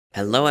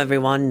Hello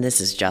everyone, this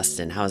is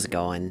Justin. How's it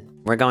going?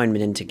 We're going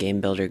into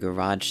Game Builder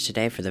Garage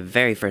today for the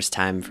very first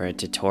time for a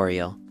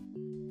tutorial.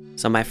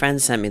 So my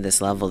friend sent me this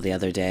level the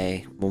other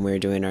day when we were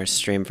doing our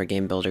stream for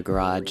Game Builder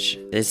Garage.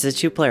 It's a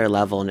 2-player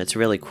level and it's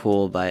really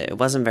cool, but it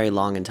wasn't very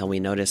long until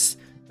we noticed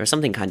there was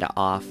something kinda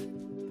off.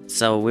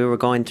 So we were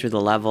going through the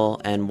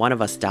level and one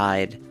of us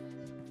died,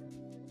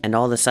 and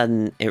all of a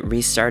sudden it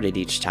restarted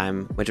each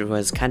time, which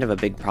was kind of a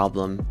big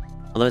problem.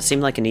 Although it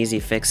seemed like an easy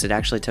fix, it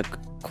actually took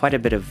quite a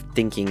bit of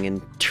thinking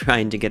and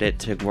trying to get it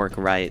to work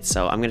right.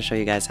 So I'm going to show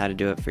you guys how to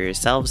do it for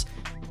yourselves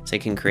so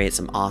you can create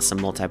some awesome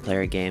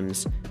multiplayer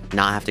games,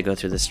 not have to go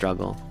through the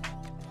struggle.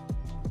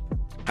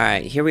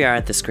 Alright, here we are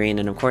at the screen,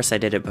 and of course I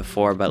did it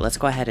before, but let's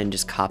go ahead and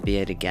just copy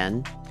it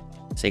again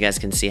so you guys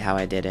can see how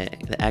I did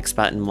it. The X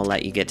button will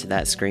let you get to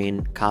that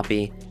screen,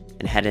 copy,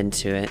 and head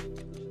into it.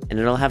 And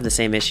it'll have the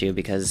same issue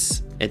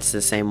because it's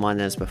the same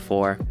one as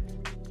before.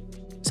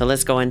 So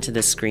let's go into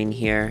this screen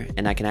here,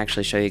 and I can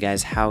actually show you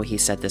guys how he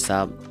set this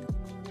up.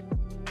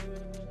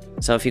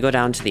 So if you go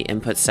down to the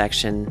input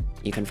section,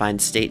 you can find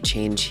state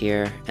change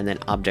here, and then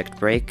object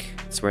break.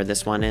 That's where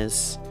this one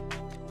is.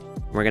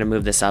 We're going to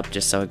move this up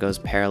just so it goes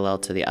parallel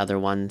to the other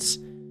ones.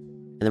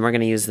 And then we're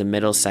going to use the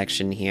middle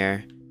section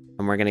here,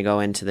 and we're going to go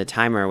into the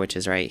timer, which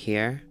is right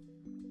here.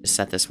 Just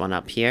set this one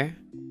up here.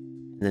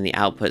 And then the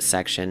output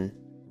section,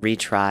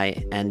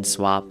 retry, end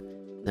swap.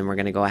 Then we're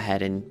going to go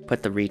ahead and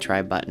put the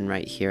retry button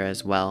right here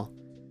as well.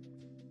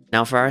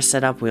 Now for our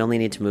setup, we only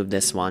need to move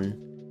this one.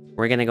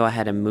 We're going to go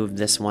ahead and move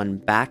this one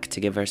back to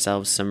give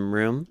ourselves some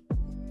room,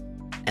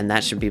 and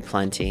that should be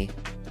plenty.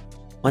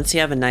 Once you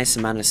have a nice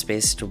amount of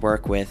space to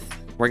work with,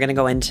 we're going to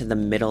go into the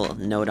middle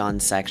node on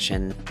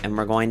section, and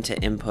we're going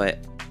to input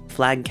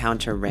flag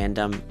counter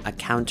random a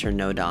counter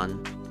node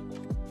on.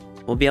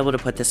 We'll be able to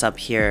put this up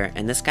here,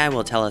 and this guy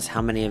will tell us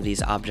how many of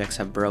these objects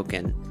have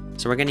broken.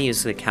 So we're going to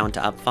use the count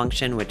up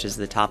function, which is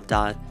the top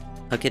dot,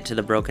 hook it to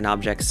the broken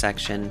objects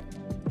section,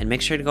 and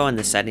make sure to go in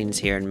the settings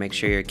here and make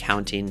sure you're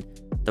counting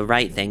the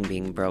right thing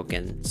being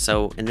broken.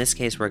 So in this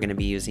case, we're going to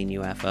be using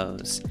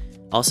UFOs.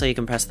 Also, you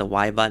can press the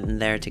Y button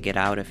there to get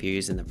out if you're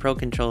using the Pro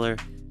Controller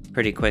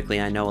pretty quickly.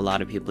 I know a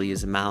lot of people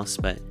use a mouse,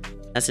 but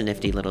that's a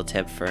nifty little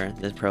tip for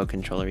the Pro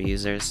Controller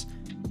users.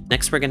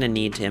 Next, we're going to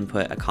need to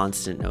input a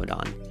constant node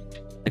on.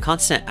 The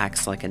constant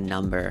acts like a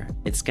number.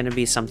 It's going to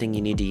be something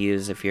you need to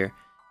use if you're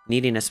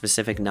needing a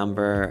specific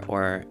number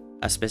or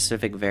a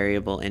specific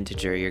variable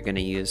integer you're going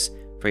to use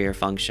for your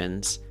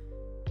functions.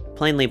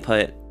 Plainly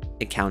put,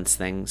 it counts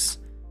things.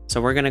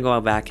 So we're going to go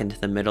back into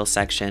the middle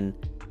section,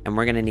 and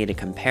we're going to need a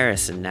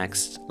comparison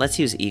next. Let's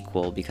use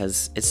equal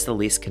because it's the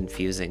least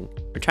confusing.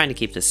 We're trying to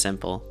keep this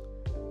simple.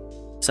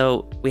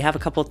 So we have a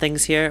couple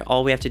things here.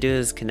 All we have to do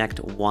is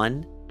connect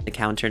one, the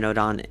counter node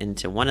on,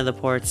 into one of the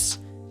ports,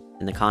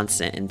 and the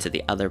constant into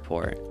the other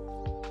port.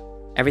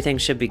 Everything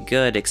should be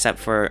good except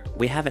for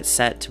we have it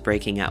set to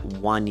breaking at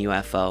one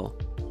UFO.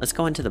 Let's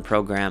go into the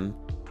program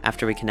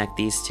after we connect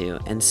these two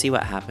and see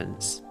what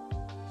happens.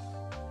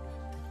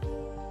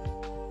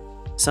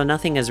 So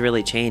nothing has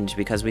really changed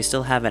because we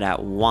still have it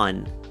at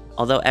 1,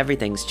 although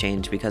everything's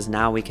changed because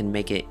now we can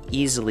make it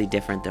easily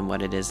different than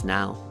what it is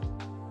now.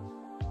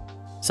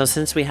 So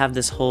since we have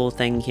this whole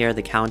thing here,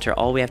 the counter,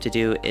 all we have to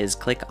do is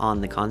click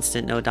on the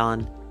constant node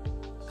on,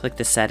 click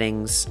the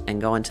settings, and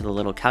go into the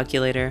little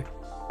calculator.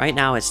 Right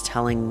now it's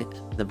telling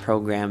the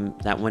program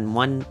that when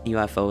one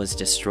UFO is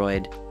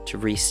destroyed to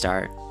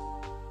restart.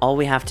 All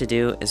we have to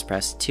do is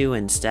press 2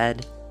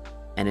 instead,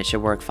 and it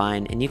should work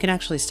fine. And you can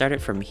actually start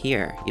it from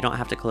here. You don't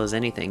have to close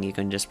anything. You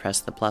can just press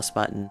the plus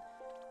button.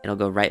 It'll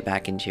go right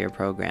back into your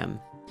program.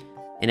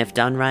 And if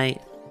done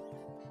right,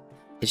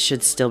 it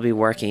should still be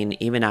working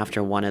even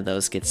after one of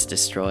those gets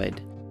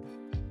destroyed.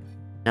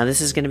 Now this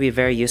is going to be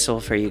very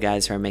useful for you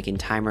guys who are making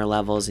timer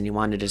levels and you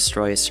want to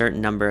destroy a certain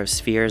number of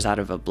spheres out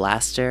of a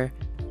blaster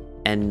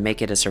and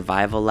make it a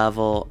survival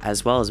level,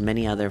 as well as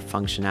many other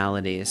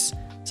functionalities.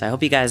 So I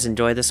hope you guys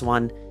enjoy this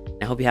one.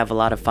 I hope you have a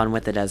lot of fun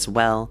with it as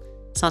well.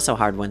 It's not so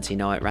hard once you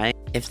know it, right?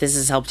 If this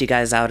has helped you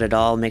guys out at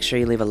all, make sure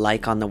you leave a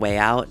like on the way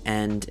out.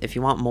 And if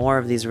you want more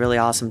of these really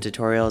awesome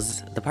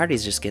tutorials, the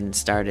party's just getting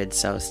started.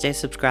 So stay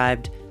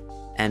subscribed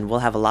and we'll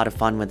have a lot of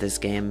fun with this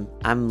game.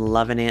 I'm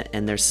loving it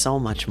and there's so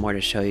much more to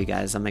show you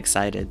guys. I'm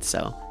excited.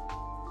 So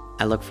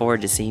I look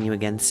forward to seeing you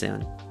again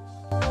soon.